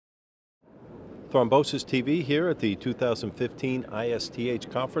Thrombosis.TV here at the 2015 ISTH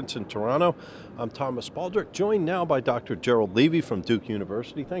conference in Toronto. I'm Thomas Baldrick, joined now by Dr. Jerrold Levy from Duke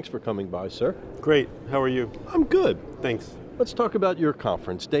University. Thanks for coming by, sir. Great. How are you? I'm good. Thanks. Let's talk about your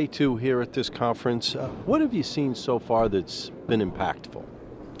conference, day 2 here at this conference. What have you seen so far that's been impactful?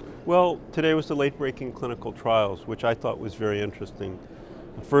 Well, today was the late-breaking clinical trials, which I thought was very interesting.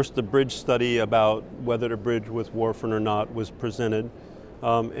 First, the bridge study about whether to bridge with warfarin or not was presented.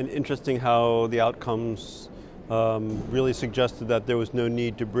 And interesting how the outcomes really suggested that there was no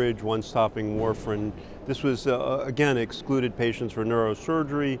need to bridge when stopping warfarin. This was, again, excluded patients for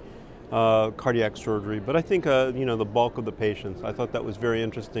neurosurgery, cardiac surgery, but I think, the bulk of the patients. I thought that was very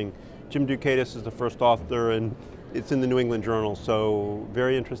interesting. Jim Dukatis is the first author, and it's in the New England Journal, so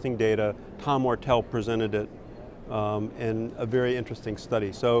very interesting data. Tom Ortel presented it, and a very interesting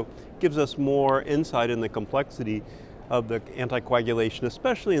study. So it gives us more insight in the complexity of the anticoagulation,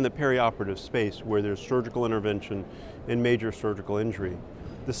 especially in the perioperative space where there's surgical intervention and major surgical injury.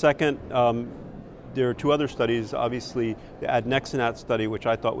 The second, there are 2 other studies, obviously the adnexinat study, which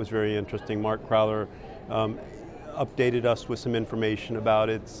I thought was very interesting. Mark Crowler updated us with some information about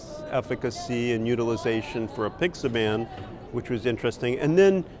its efficacy and utilization for apixaban, which was interesting. And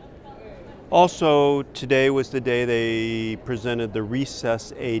then also, today was the day they presented the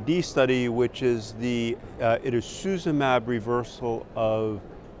RECESS-AD study, which is the itolizumab reversal of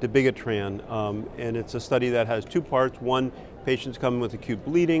Dabigatran. And it's a study that has 2 parts. One, patients coming with acute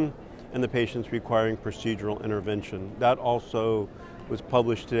bleeding, and the patients requiring procedural intervention. That also was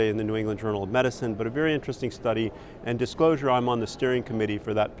published today in the New England Journal of Medicine, but a very interesting study. And disclosure, I'm on the steering committee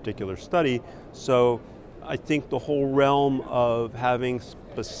for that particular study. So I think the whole realm of having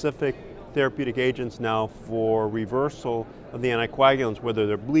specific therapeutic agents now for reversal of the anticoagulants, whether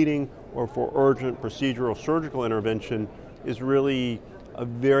they're bleeding or for urgent procedural surgical intervention, is really a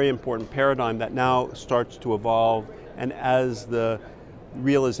very important paradigm that now starts to evolve. And as the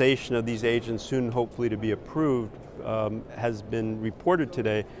realization of these agents, soon hopefully to be approved, has been reported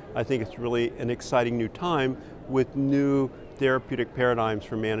today, I think it's really an exciting new time with new therapeutic paradigms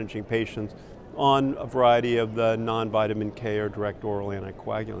for managing patients on a variety of the non-vitamin K or direct oral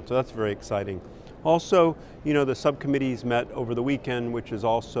anticoagulants. So that's very exciting. Also, the subcommittees met over the weekend, which is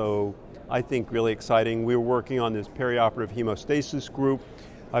also, I think, really exciting. We were working on this perioperative hemostasis group.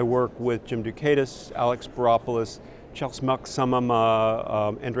 I work with Jim Dukatis, Alex Baropoulos, Chelsmak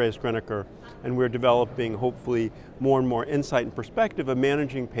Samama, Andreas Greneker, and we're developing, hopefully, more and more insight and perspective of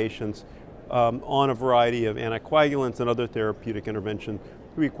managing patients on a variety of anticoagulants and other therapeutic interventions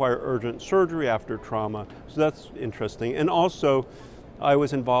who require urgent surgery after trauma. So that's interesting. And also, I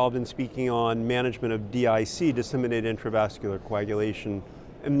was involved in speaking on management of DIC, disseminated intravascular coagulation,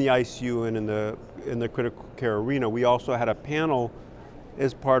 in the ICU and in the critical care arena. We also had a panel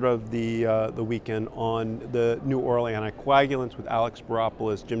as part of the weekend on the new oral anticoagulants with Alex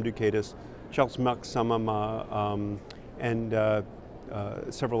Baropoulos, Jim Dukatis, Chelsmak Samama, and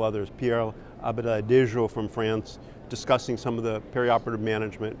several others, Pierre Abadadejo from France, discussing some of the perioperative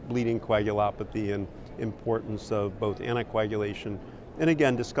management, bleeding coagulopathy, and importance of both anticoagulation, and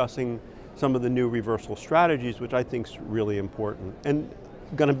again, discussing some of the new reversal strategies, which I think is really important, and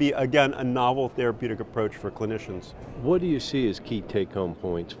going to be, again, a novel therapeutic approach for clinicians. What do you see as key take-home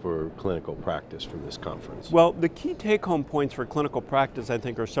points for clinical practice from this conference? Well, the key take-home points for clinical practice, I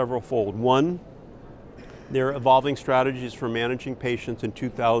think, are several-fold. One, there are evolving strategies for managing patients in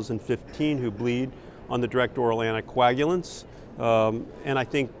 2015 who bleed on the direct oral anticoagulants, and I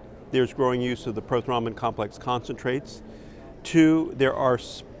think there's growing use of the prothrombin complex concentrates. 2, there are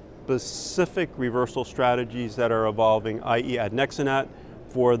specific reversal strategies that are evolving, i.e. adnexinat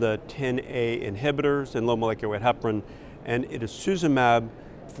for the 10A inhibitors and low molecular weight heparin, and itolizumab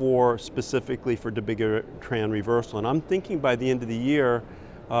specifically for Dabigatran reversal. And I'm thinking by the end of the year,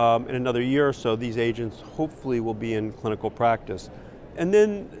 in another year or so, these agents hopefully will be in clinical practice. And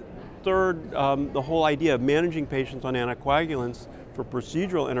then third, the whole idea of managing patients on anticoagulants for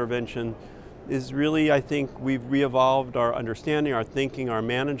procedural intervention is really, I think, we've re-evolved our understanding, our thinking, our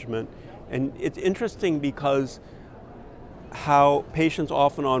management. And it's interesting because how patients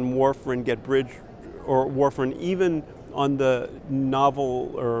often on warfarin get bridged, or warfarin even on the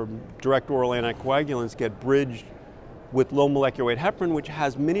novel or direct oral anticoagulants get bridged with low molecular weight heparin, which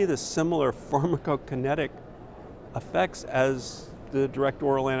has many of the similar pharmacokinetic effects as the direct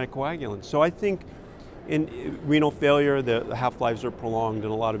oral anticoagulants. So I think in renal failure, the half-lives are prolonged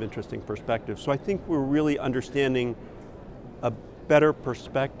in a lot of interesting perspectives. So I think we're really understanding a better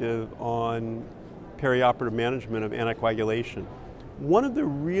perspective on perioperative management of anticoagulation. One of the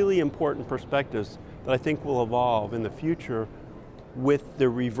really important perspectives that I think will evolve in the future with the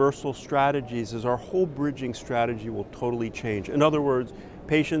reversal strategies is our whole bridging strategy will totally change. In other words,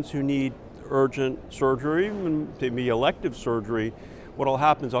 patients who need urgent surgery, maybe elective surgery, what will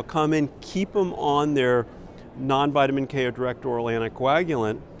happen is I'll come in, keep them on their non-vitamin K or direct oral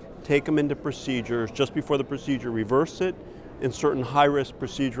anticoagulant, take them into procedures, just before the procedure reverse it, in certain high-risk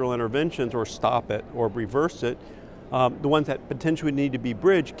procedural interventions, or stop it or reverse it. The ones that potentially need to be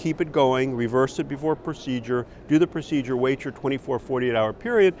bridged, keep it going, reverse it before procedure, do the procedure, wait your 24, 48-hour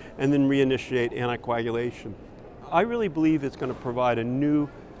period, and then reinitiate anticoagulation. I really believe it's going to provide a new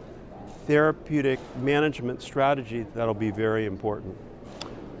therapeutic management strategy that'll be very important.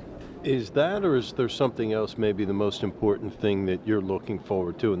 Is that, or is there something else, maybe the most important thing that you're looking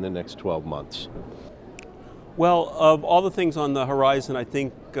forward to in the next 12 months? Well, of all the things on the horizon, I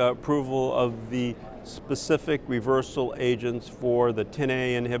think approval of the specific reversal agents for the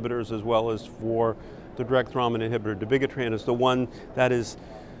 10A inhibitors as well as for the direct thrombin inhibitor Dabigatran is the one that is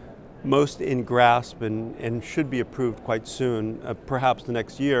most in grasp and should be approved quite soon, perhaps the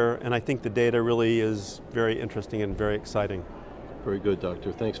next year, and I think the data really is very interesting and very exciting. Very good,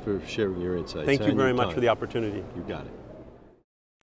 Doctor. Thanks for sharing your insights. Thank you very much for the opportunity. You got it.